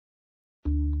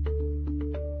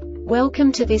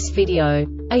Welcome to this video.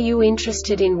 Are you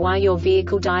interested in why your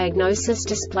vehicle diagnosis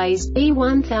displays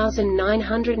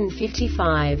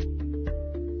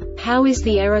B1955? How is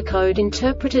the error code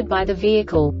interpreted by the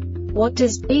vehicle? What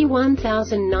does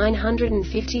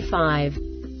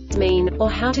B1955 mean,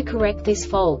 or how to correct this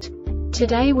fault?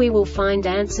 Today we will find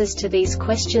answers to these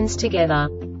questions together.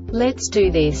 Let's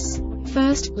do this.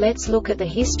 First, let's look at the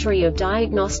history of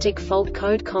diagnostic fault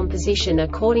code composition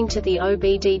according to the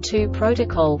OBD2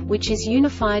 protocol, which is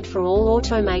unified for all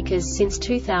automakers since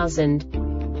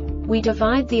 2000. We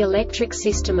divide the electric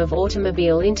system of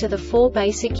automobile into the four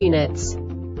basic units: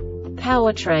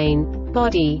 powertrain,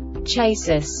 body,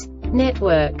 chassis,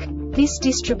 network. This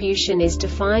distribution is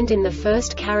defined in the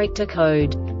first character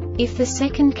code. If the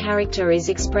second character is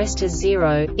expressed as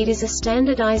 0, it is a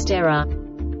standardized error.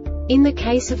 In the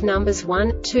case of numbers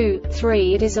 1, 2,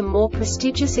 3, it is a more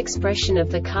prestigious expression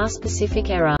of the car-specific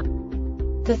error.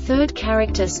 The third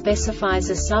character specifies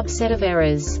a subset of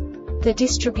errors. The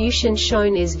distribution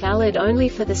shown is valid only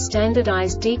for the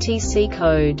standardized DTC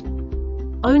code.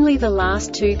 Only the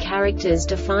last two characters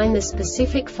define the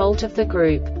specific fault of the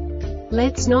group.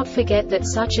 Let's not forget that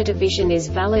such a division is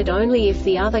valid only if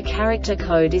the other character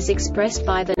code is expressed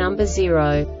by the number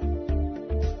 0.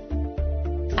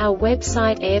 Our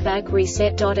website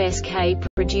airbagreset.sk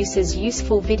produces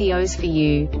useful videos for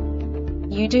you.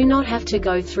 You do not have to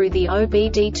go through the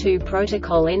OBD2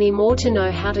 protocol anymore to know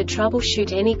how to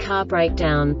troubleshoot any car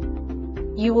breakdown.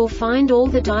 You will find all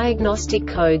the diagnostic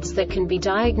codes that can be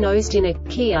diagnosed in a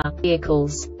Kia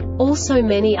vehicles. Also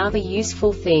many other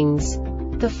useful things.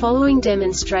 The following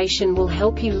demonstration will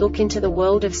help you look into the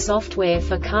world of software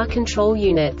for car control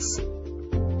units.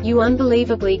 You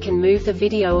unbelievably can move the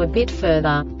video a bit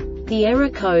further. The error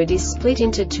code is split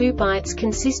into 2 bytes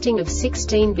consisting of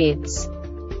 16 bits.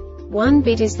 1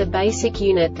 bit is the basic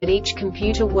unit that each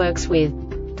computer works with.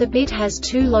 The bit has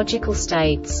 2 logical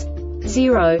states: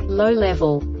 0, low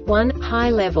level, 1,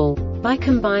 high level. By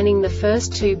combining the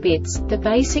first 2 bits, the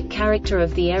basic character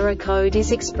of the error code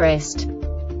is expressed.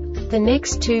 The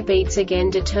next 2 beats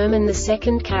again determine the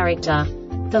second character.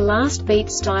 The last beat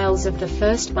styles of the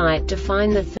first byte define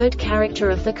the third character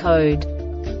of the code.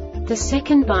 The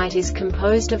second byte is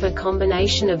composed of a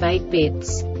combination of 8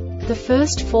 bits. The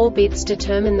first 4 bits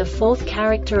determine the fourth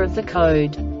character of the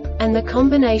code. And the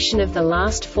combination of the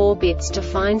last 4 bits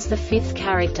defines the fifth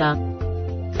character.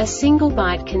 A single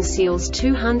byte conceals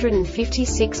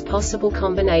 256 possible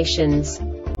combinations.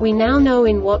 We now know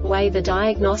in what way the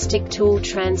diagnostic tool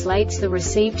translates the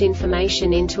received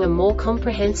information into a more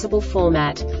comprehensible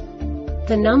format.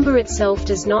 The number itself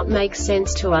does not make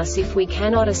sense to us if we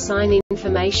cannot assign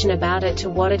information about it to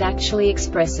what it actually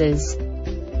expresses.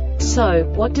 So,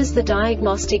 what does the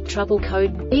diagnostic trouble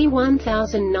code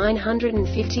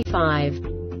B1955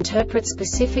 interpret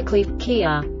specifically for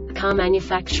Kia car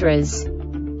manufacturers?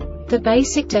 The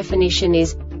basic definition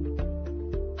is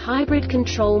Hybrid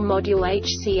Control Module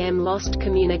HCM lost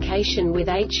communication with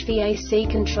HVAC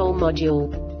control module.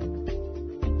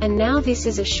 And now this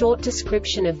is a short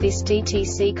description of this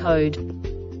DTC code.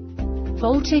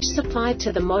 Voltage supplied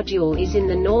to the module is in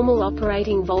the normal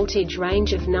operating voltage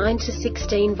range of 9 to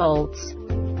 16 volts.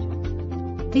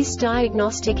 This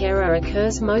diagnostic error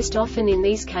occurs most often in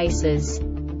these cases.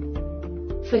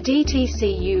 For DTC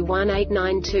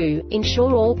U1892,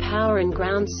 ensure all power and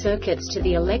ground circuits to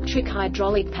the electric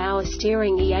hydraulic power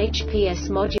steering EHPS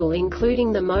module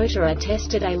including the motor are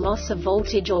tested. A loss of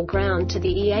voltage or ground to the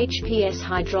EHPS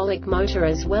hydraulic motor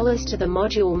as well as to the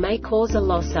module may cause a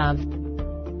loss of.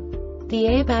 The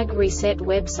Airbag Reset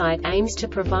website aims to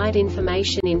provide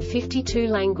information in 52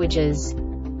 languages.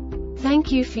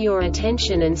 Thank you for your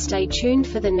attention and stay tuned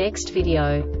for the next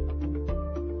video.